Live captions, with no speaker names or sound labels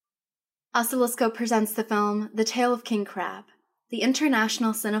Oscilloscope presents the film The Tale of King Crab. The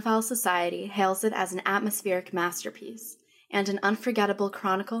International Cinephile Society hails it as an atmospheric masterpiece and an unforgettable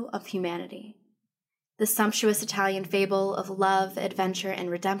chronicle of humanity. The sumptuous Italian fable of love, adventure, and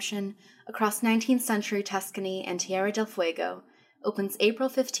redemption across 19th century Tuscany and Tierra del Fuego opens April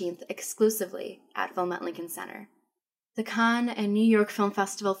 15th exclusively at Film at Lincoln Center. The Cannes and New York Film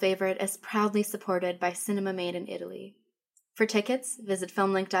Festival favorite is proudly supported by Cinema Made in Italy. For tickets, visit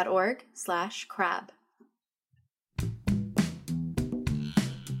filmlink.org/crab.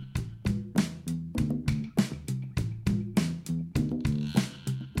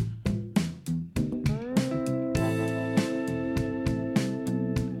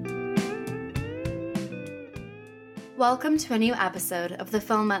 Welcome to a new episode of the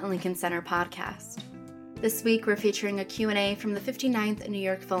Film at Lincoln Center podcast. This week we're featuring a Q&A from the 59th New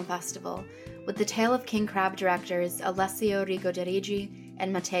York Film Festival with The Tale of King Crab directors Alessio Rigo de Rigi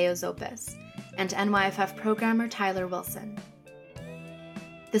and Matteo Zopis, and NYFF programmer Tyler Wilson.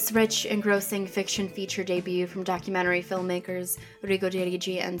 This rich, engrossing fiction feature debut from documentary filmmakers Rigo de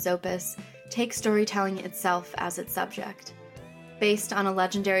Rigi and Zopis takes storytelling itself as its subject. Based on a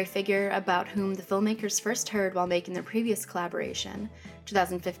legendary figure about whom the filmmakers first heard while making their previous collaboration,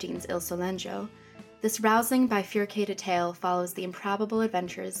 2015's Il Solengo, this rousing, bifurcated tale follows the improbable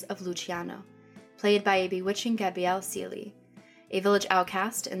adventures of Luciano, played by a bewitching Gabrielle Cili, a village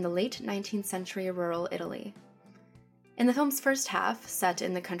outcast in the late 19th century rural Italy. In the film's first half, set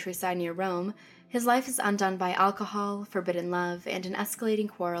in the countryside near Rome, his life is undone by alcohol, forbidden love, and an escalating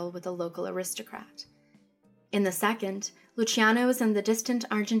quarrel with a local aristocrat. In the second, Luciano is in the distant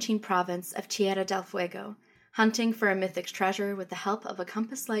Argentine province of Tierra del Fuego, hunting for a mythic treasure with the help of a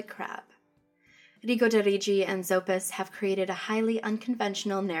compass-like crab. Rigo de Rigi and Zopis have created a highly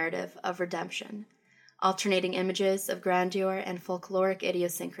unconventional narrative of redemption, alternating images of grandeur and folkloric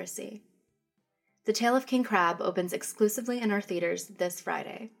idiosyncrasy. The Tale of King Crab opens exclusively in our theaters this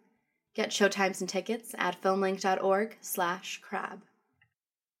Friday. Get showtimes and tickets at filmlink.org/crab.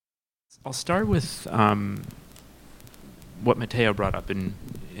 I'll start with what Matteo brought up in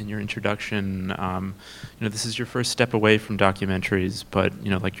your introduction. This is your first step away from documentaries, but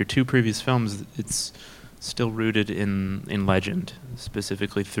like your two previous films, it's still rooted in legend,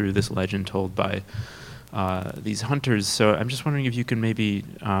 specifically through this legend told by these hunters. So I'm just wondering if you can maybe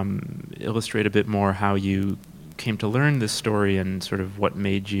illustrate a bit more how you came to learn this story and sort of what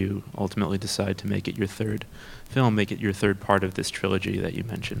made you ultimately decide to make it your third film, make it your third part of this trilogy that you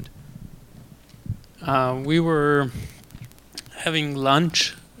mentioned. We were having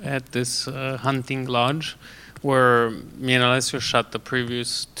lunch at this hunting lodge where me and Alessio shot the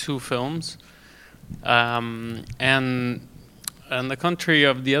previous two films. And the contrary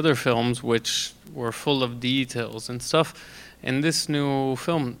of the other films, which were full of details and stuff, in this new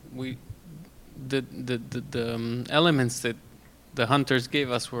film, the elements that the hunters gave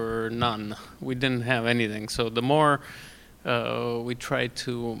us were none. We didn't have anything. So the more we tried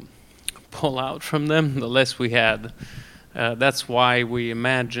to pull out from them, the less we had. That's why we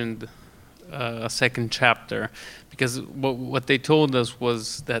imagined a second chapter, because what they told us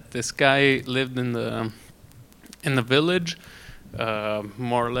was that this guy lived in the village,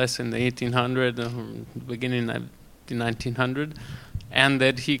 more or less in the 1800s, beginning of the 1900s, and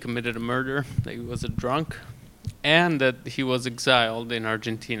that he committed a murder, that he was a drunk, and that he was exiled in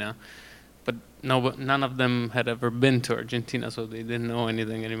Argentina. But none of them had ever been to Argentina, so they didn't know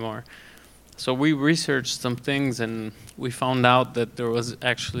anything anymore. So we researched some things, and we found out that there was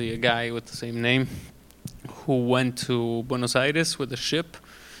actually a guy with the same name who went to Buenos Aires with a ship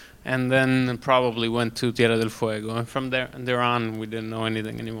and then probably went to Tierra del Fuego. And from there on, we didn't know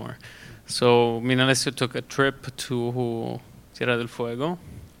anything anymore. So me and Alessio took a trip to Tierra del Fuego,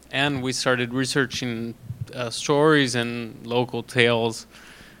 and we started researching stories and local tales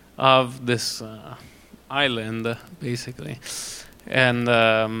of this island, basically.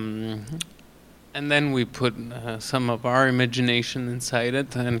 And then we put some of our imagination inside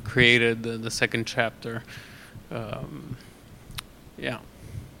it and created the second chapter.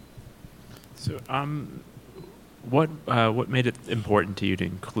 So, what made it important to you to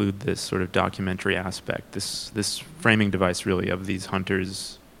include this sort of documentary aspect, this framing device, really, of these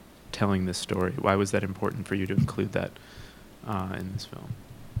hunters telling this story? Why was that important for you to include that in this film?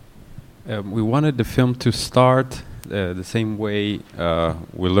 We wanted the film to start the same way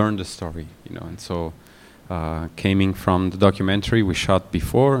we learned the story, and so coming from the documentary we shot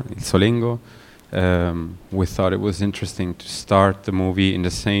before, Il Solengo, we thought it was interesting to start the movie in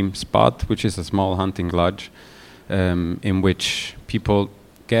the same spot, which is a small hunting lodge, in which people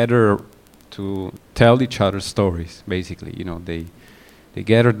gather to tell each other stories, basically. They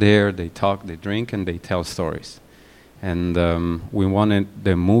gather there, they talk, they drink, and they tell stories. And we wanted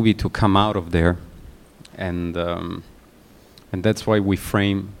the movie to come out of there, and that's why we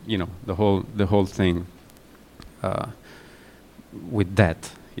frame, you know, the whole thing with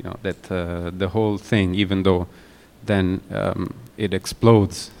that, you know, that the whole thing, even though then it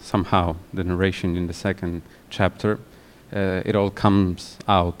explodes somehow, the narration in the second chapter, it all comes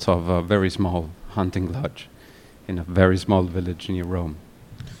out of a very small hunting lodge in a very small village near Rome.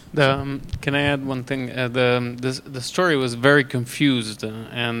 Can I add one thing? The story was very confused,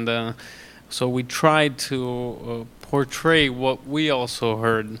 and so we tried to portray what we also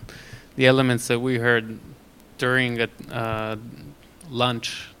heard, the elements that we heard during a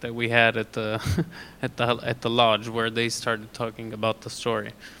lunch that we had at the at the lodge, where they started talking about the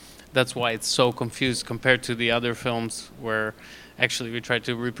story. That's why it's so confused compared to the other films, where actually we tried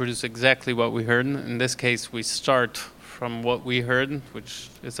to reproduce exactly what we heard. In this case, we start from what we heard, which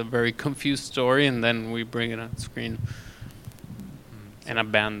is a very confused story, and then we bring it on screen and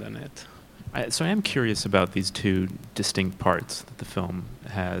abandon it. So I am curious about these two distinct parts that the film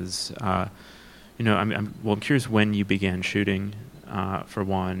has. You know, I'm curious when you began shooting, for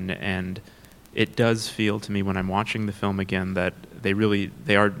one, and it does feel to me when I'm watching the film again that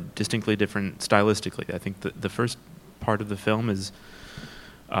they are distinctly different stylistically. I think the first part of the film is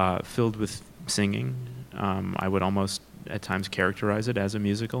filled with singing. I would almost at times characterize it as a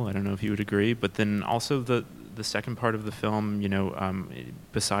musical. I don't know if you would agree, but then also the second part of the film, you know,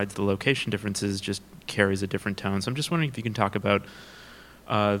 besides the location differences, just carries a different tone. So I'm just wondering if you can talk about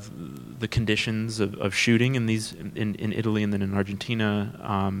the conditions of shooting in these in Italy and then in Argentina,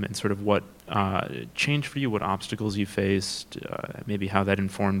 and sort of what changed for you, what obstacles you faced, maybe how that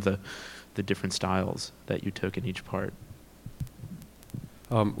informed the different styles that you took in each part.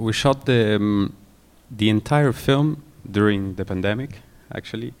 We shot the entire film during the pandemic,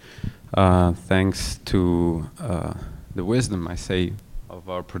 actually, thanks to the wisdom, I say, of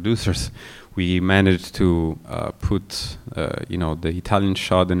our producers. We managed to put, you know, the Italian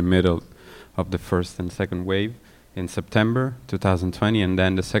shot in the middle of the first and second wave in September 2020, and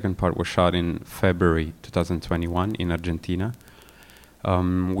then the second part was shot in February 2021 in Argentina.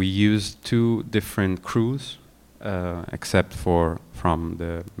 We used two different crews, except from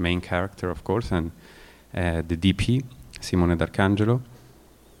the main character, of course, and the DP, Simone D'Arcangelo.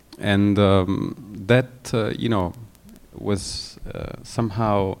 And that, you know, was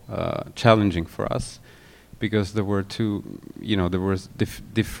somehow challenging for us, because there were there was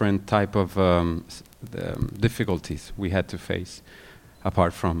different type of difficulties we had to face,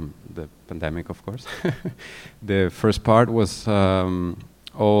 apart from the pandemic, of course. The first part was we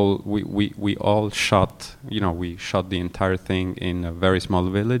all shot, we shot the entire thing in a very small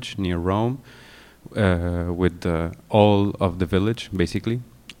village near Rome, with all of the village, basically.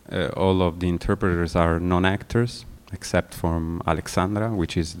 All of the interpreters are non-actors, except from Alexandra,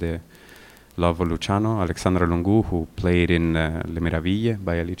 which is the love of Luciano, Alexandra Longu, who played in Le Meraviglie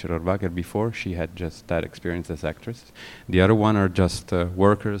by Alice Rohrwacher before. She had just that experience as actress. The other one are just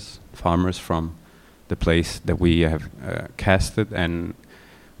workers, farmers from the place that we have casted and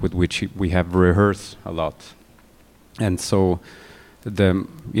with which we have rehearsed a lot. And so the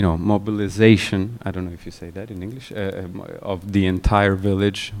mobilization, I don't know if you say that in English, of the entire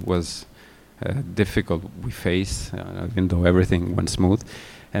village was difficult. We faced, even though everything went smooth.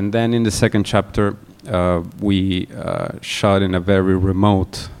 And then in the second chapter, we shot in a very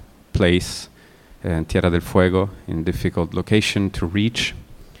remote place, Tierra del Fuego, in difficult location to reach.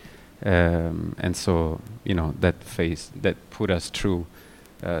 And so, that put us through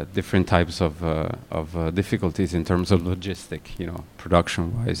different types of difficulties in terms of logistic,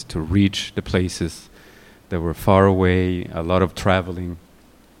 production-wise, to reach the places that were far away, a lot of traveling,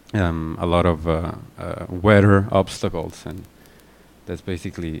 a lot of weather obstacles, and that's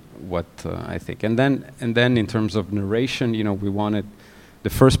basically what I think. And then in terms of narration, we wanted the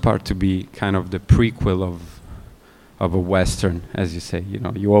first part to be kind of the prequel of a Western, as you say.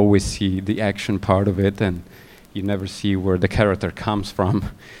 You always see the action part of it, and you never see where the character comes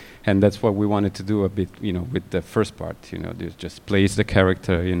from. And that's what we wanted to do a bit, with the first part. Just place the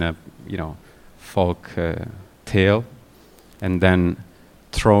character in a, folk tale, and then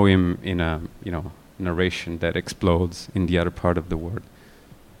throw him in a, narration that explodes in the other part of the world.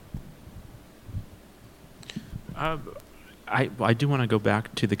 I do want to go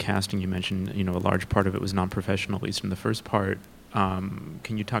back to the casting. You mentioned, a large part of it was non-professional, at least in the first part.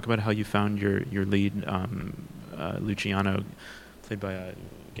 Can you talk about how you found your lead, Luciano, played by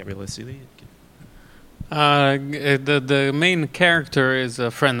Gabriele Sili? The main character is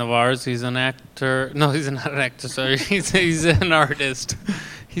a friend of ours. He's an actor. No, he's not an actor. Sorry, he's an artist.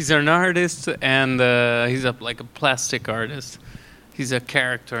 He's an artist, and he's like a plastic artist. He's a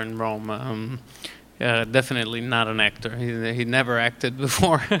character in Rome. Definitely not an actor. He never acted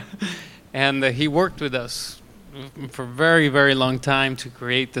before, and he worked with us for a very, very long time to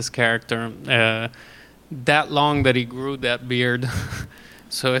create this character. That long that he grew that beard.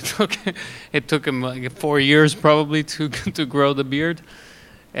 So it took him like 4 years probably to grow the beard,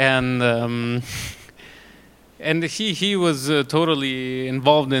 and he was totally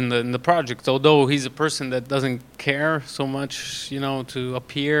involved in the project. Although he's a person that doesn't care so much, to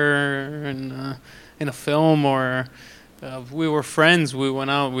appear in a film or. We were friends. We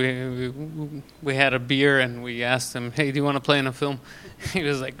went out. We had a beer and we asked him, "Hey, do you want to play in a film?" He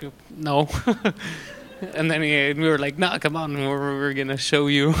was like, "No." And then we were like, "No, come on, we're gonna show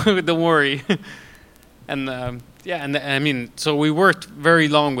you. Don't worry." And I mean, so we worked very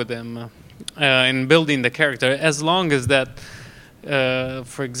long with him in building the character. As long as that,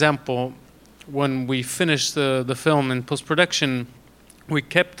 for example, when we finished the film in post-production, we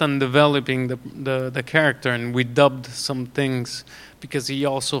kept on developing the character, and we dubbed some things because he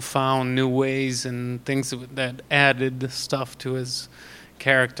also found new ways and things that added stuff to his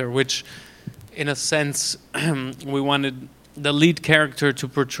character, which in a sense we wanted the lead character to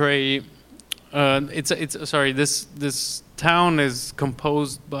portray this town is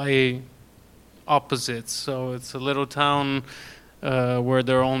composed by opposites, so it's a little town where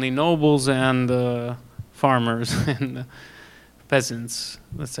there are only nobles and farmers and peasants,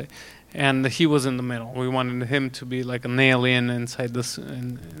 let's say, and he was in the middle. We wanted him to be like an alien inside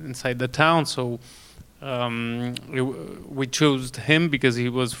the town, so we chose him because he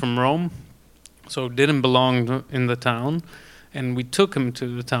was from Rome, so didn't belong in the town, and we took him to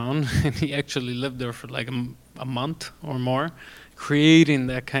the town, and he actually lived there for like a month or more, creating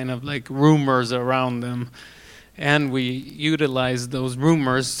that kind of like rumors around them, and we utilized those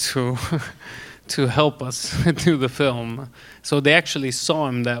rumors to help us do the film. So they actually saw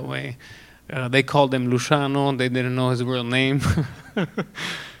him that way. They called him Luciano. They didn't know his real name.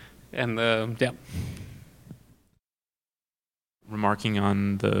 And yeah. Remarking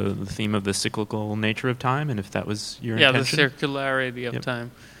on the theme of the cyclical nature of time, and if that was your intention? Yeah, the circularity of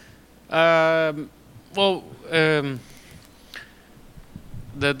time.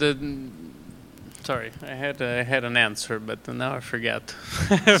 Sorry, I had an answer, but now I forget.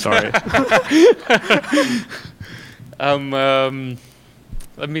 Sorry.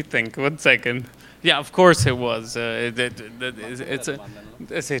 Let me think. 1 second. Yeah, of course it was. C'è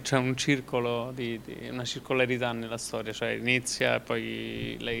un circolo una circolarità nella storia, cioè inizia,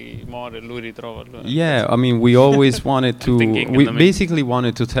 poi lei muore, lui ritrova. Yeah, I mean, we always wanted to. We basically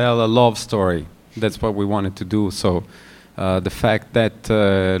wanted to tell a love story. That's what we wanted to do. So. The fact that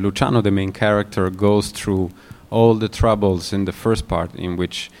Luciano, the main character, goes through all the troubles in the first part, in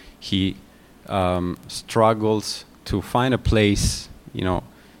which he struggles to find a place,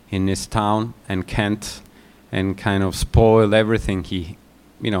 in his town, and can't, and kind of spoil everything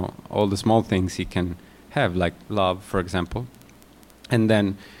all the small things he can have, like love, for example, and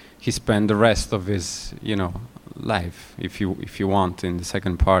then he spent the rest of his, life, if you want, in the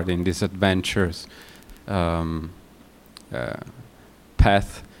second part, in these adventures.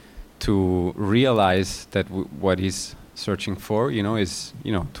 Path to realize that what he's searching for, is,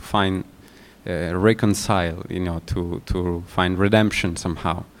 to find, reconcile, to find redemption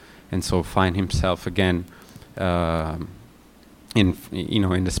somehow, and so find himself again in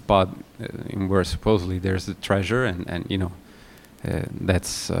the spot in where supposedly there's the treasure, and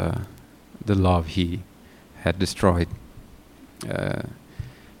that's the love he had destroyed.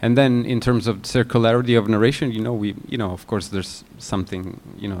 And then, in terms of circularity of narration, of course, there's something,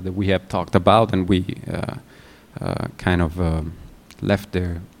 that we have talked about, and we kind of left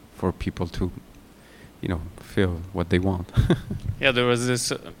there for people to, feel what they want. Yeah, there was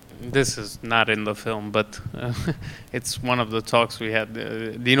this. This is not in the film, but it's one of the talks we had.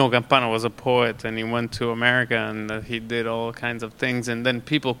 Dino Campana was a poet, and he went to America, and he did all kinds of things. And then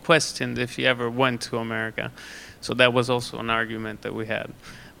people questioned if he ever went to America. So that was also an argument that we had.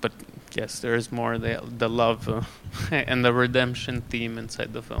 But yes, there is more the love and the redemption theme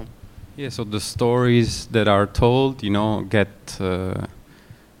inside the film. Yeah, so the stories that are told, get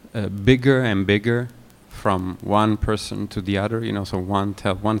bigger and bigger from one person to the other. So one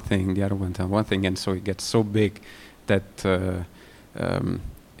tell one thing, the other one tell one thing, and so it gets so big that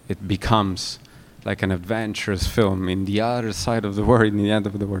it becomes like an adventurous film in the other side of the world, in the end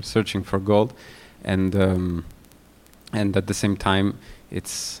of the world, searching for gold, and at the same time,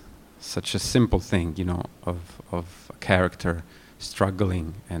 it's such a simple thing, of a character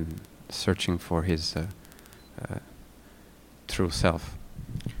struggling and searching for his true self.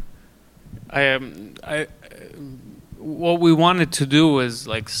 What we wanted to do is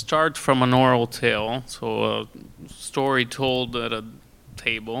like start from an oral tale, so a story told at a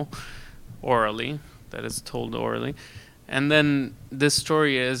table, orally, that is told orally, and then this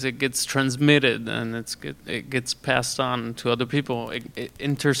story, as it gets transmitted and it gets passed on to other people, it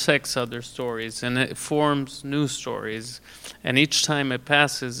intersects other stories and it forms new stories, and each time it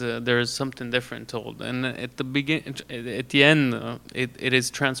passes, there is something different told, and at the end, it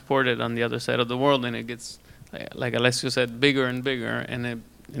is transported on the other side of the world, and it gets, like Alessio said, bigger and bigger, and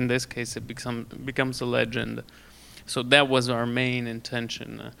in this case, it becomes a legend. So that was our main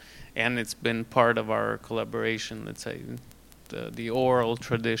intention, and it's been part of our collaboration, let's say, the oral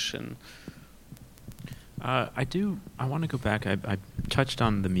tradition. I want to go back. I touched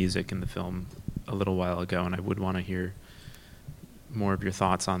on the music in the film a little while ago, and I would want to hear more of your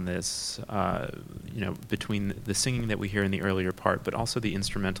thoughts on this, between the singing that we hear in the earlier part, but also the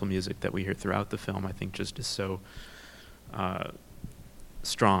instrumental music that we hear throughout the film, I think just is so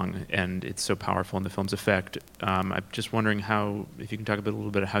strong, and it's so powerful in the film's effect. I'm just wondering if you can talk a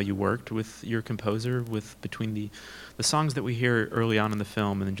little bit how you worked with your composer between the songs that we hear early on in the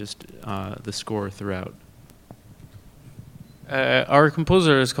film and then just the score throughout. Our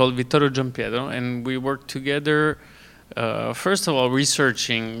composer is called Vittorio Giampietro, and we worked together, first of all,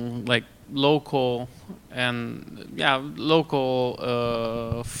 researching like local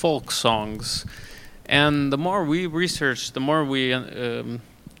folk songs. And the more we researched, the more we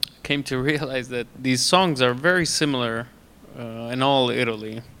came to realize that these songs are very similar in all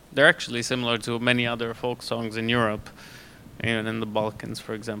Italy. They're actually similar to many other folk songs in Europe, and in the Balkans,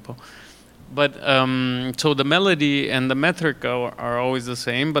 for example. But so the melody and the metrica are always the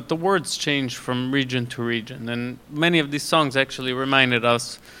same, but the words change from region to region. And many of these songs actually reminded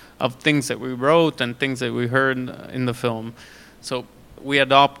us of things that we wrote and things that we heard in the film. So we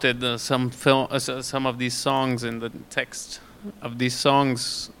adopted some of these songs in the text of these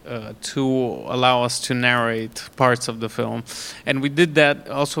songs to allow us to narrate parts of the film, and we did that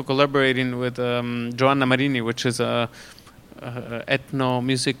also collaborating with Giovanna Marini, which is a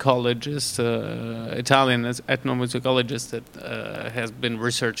ethnomusicologist, Italian ethnomusicologist that has been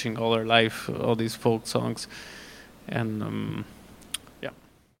researching all her life all these folk songs, and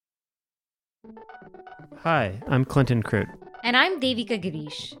Hi, I'm Clinton Crute. And I'm Devika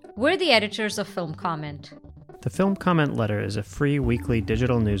Girish. We're the editors of Film Comment. The Film Comment Letter is a free weekly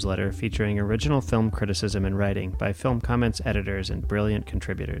digital newsletter featuring original film criticism and writing by Film Comment's editors and brilliant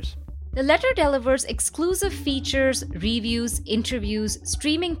contributors. The letter delivers exclusive features, reviews, interviews,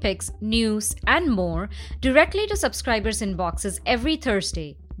 streaming picks, news, and more directly to subscribers' inboxes every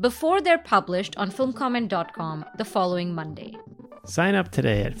Thursday before they're published on filmcomment.com the following Monday. Sign up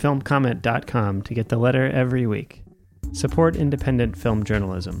today at filmcomment.com to get the letter every week. Support independent film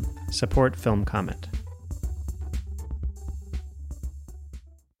journalism. Support Film Comment.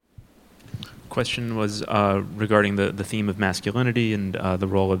 Question was regarding the theme of masculinity and the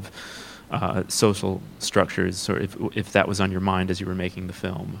role of social structures, or if that was on your mind as you were making the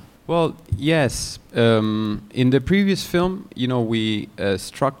film. Well, yes. In the previous film, we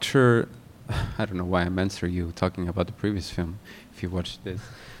structure... I don't know why I'm answering you talking about the previous film, if you watched this.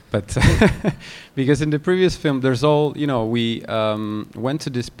 But because in the previous film, there's all, we went to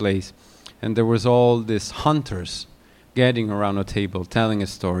this place and there was all these hunters gathering around a table telling a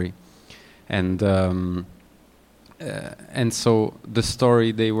story. And so the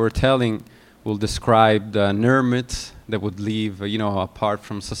story they were telling will describe the hermit that would live, apart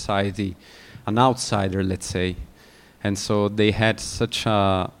from society, an outsider, let's say. And so they had such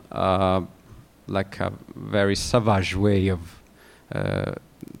a very savage way of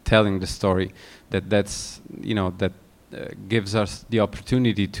telling the story that gives us the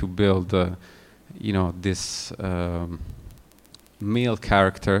opportunity to build this male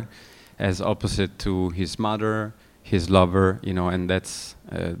character as opposite to his mother, his lover, and that's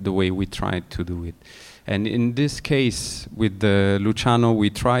the way we tried to do it. And in this case with Luciano, we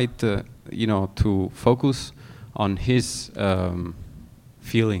tried to focus on his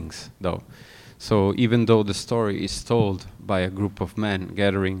feelings though. So even though the story is told by a group of men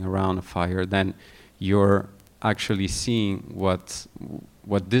gathering around a fire, then you're actually seeing what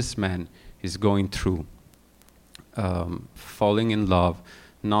this man is going through, falling in love,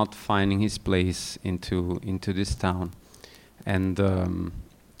 not finding his place into this town, and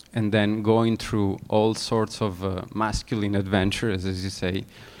then going through all sorts of masculine adventures, as you say,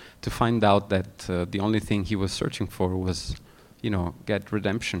 to find out that the only thing he was searching for was, get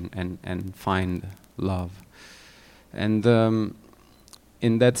redemption and find love. And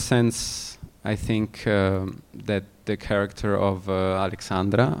in that sense, I think that the character of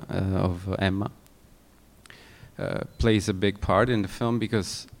Alexandra, of Emma, plays a big part in the film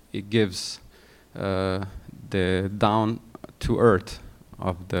because it gives the down to earth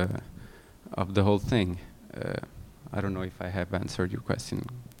of the whole thing. I don't know if I have answered your question.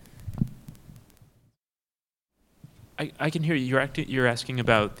 I can hear you. You're asking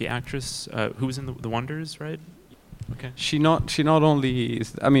about the actress who was in the Wonders, right? Okay. She not only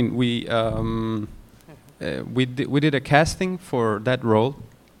is. I mean, we did a casting for that role,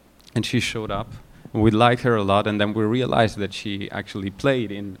 and she showed up. We liked her a lot, and then we realized that she actually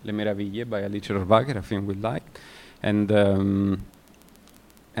played in Le Meraviglie by Alice Rohrwacher, a film we liked, and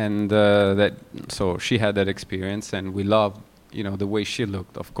that so she had that experience, and we loved the way she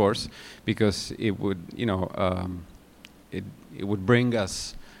looked, of course, because it would it would bring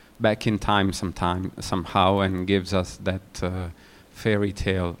us back in time somehow, and gives us that fairy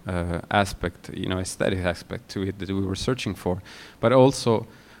tale aspect, aesthetic aspect to it that we were searching for. But also,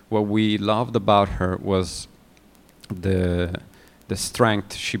 what we loved about her was the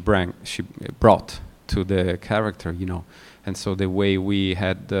strength she brought to the character, and so the way we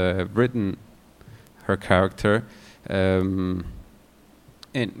had written her character and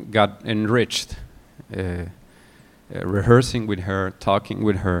got enriched. Rehearsing with her, talking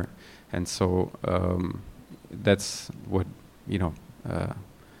with her, and so that's what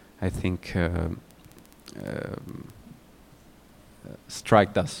I think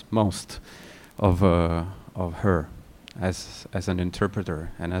struck us most of her as an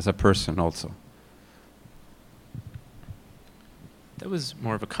interpreter and as a person also. That was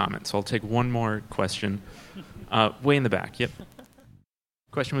more of a comment, so I'll take one more question. Way in the back, yep.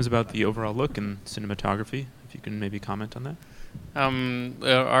 Question was about the overall look and cinematography. If you can maybe comment on that.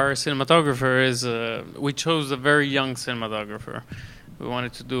 Our cinematographer is, we chose a very young cinematographer. We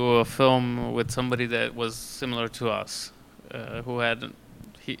wanted to do a film with somebody that was similar to us, who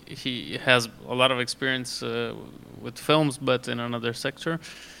he has a lot of experience with films, but in another sector.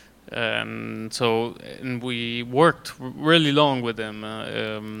 And we worked really long with him.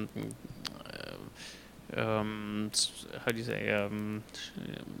 How do you say?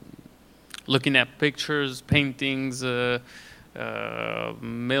 Looking at pictures, paintings,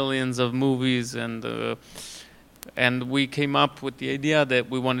 millions of movies, and we came up with the idea that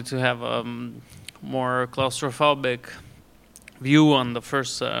we wanted to have a more claustrophobic view on the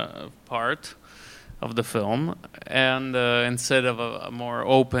first part of the film, and instead of a more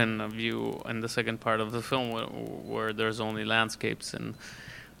open view in the second part of the film, where there's only landscapes, and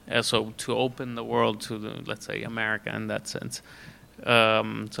so to open the world to let's say America in that sense.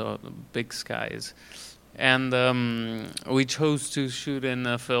 So big skies, and we chose to shoot in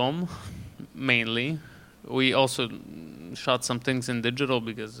a film mainly. We also shot some things in digital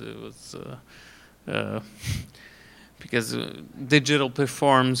because it was because digital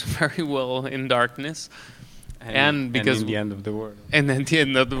performs very well in darkness, and because in the end of the world, and at the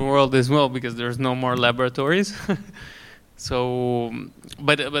end of the world as well, because there's no more laboratories. So,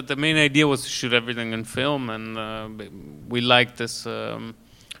 but the main idea was to shoot everything in film, and we liked this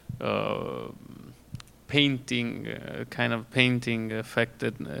painting kind of painting effect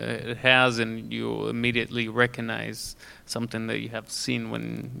that it has, and you immediately recognize something that you have seen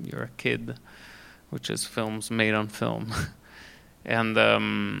when you're a kid, which is films made on film. And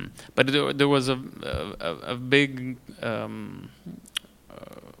but there was a big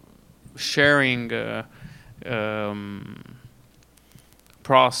sharing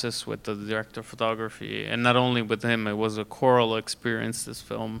process with the director of photography, and not only with him. It was a choral experience. This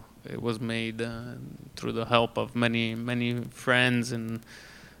film, it was made through the help of many friends and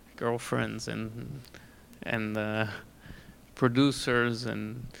girlfriends and producers,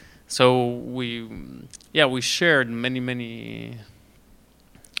 and so we shared many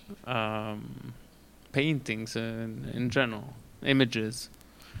paintings in general, images.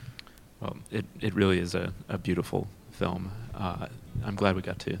 Well, it really is a beautiful film. I'm glad we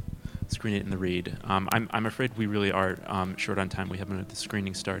got to screen it in the Reed. I'm afraid we really are short on time. We have the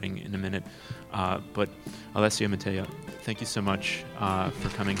screening starting in a minute. But Alessio, Matteo, thank you so much for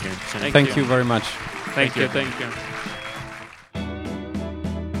coming here. Thank you very much. Thank you.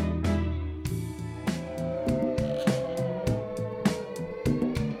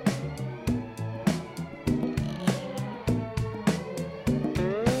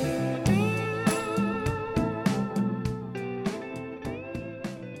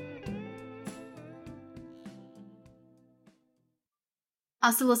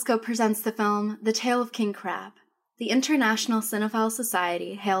 Oscilloscope presents the film The Tale of King Crab. The International Cinephile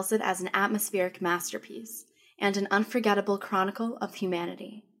Society hails it as an atmospheric masterpiece and an unforgettable chronicle of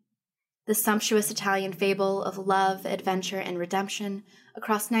humanity. The sumptuous Italian fable of love, adventure, and redemption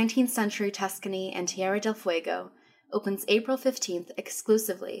across 19th century Tuscany and Tierra del Fuego opens April 15th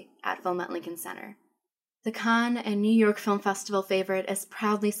exclusively at Film at Lincoln Center. The Cannes and New York Film Festival favorite is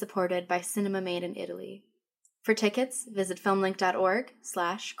proudly supported by Cinema Made in Italy. For tickets, visit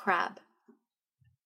filmlink.org/crab.